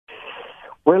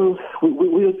Well,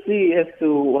 we'll see as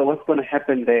to what's going to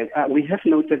happen there. We have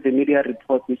noted the media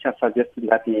reports which are suggesting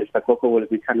that Mr. Koko will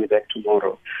be coming back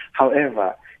tomorrow.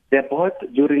 However, the board,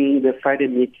 during the Friday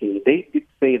meeting, they did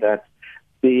say that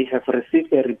they have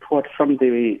received a report from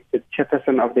the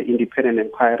chairperson of the independent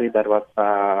inquiry that was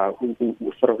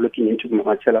sort of looking into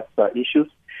Matshela's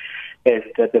issues, and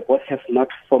the board has not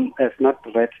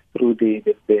read through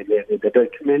the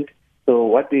document. So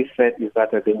what they said is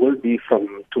that they will be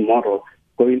from tomorrow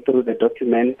going through the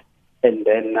document, and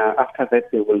then after that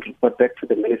they will report back to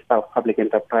the Minister of Public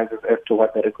Enterprises as to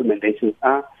what the recommendations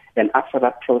are. And after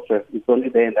that process, it's only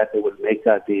then that they will make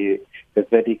the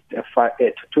verdict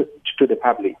to the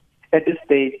public. At this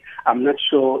stage, I'm not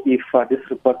sure if these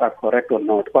reports are correct or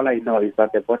not. All I know is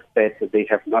that the board said that they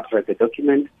have not read the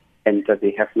document and that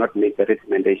they have not made the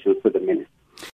recommendations to the Minister.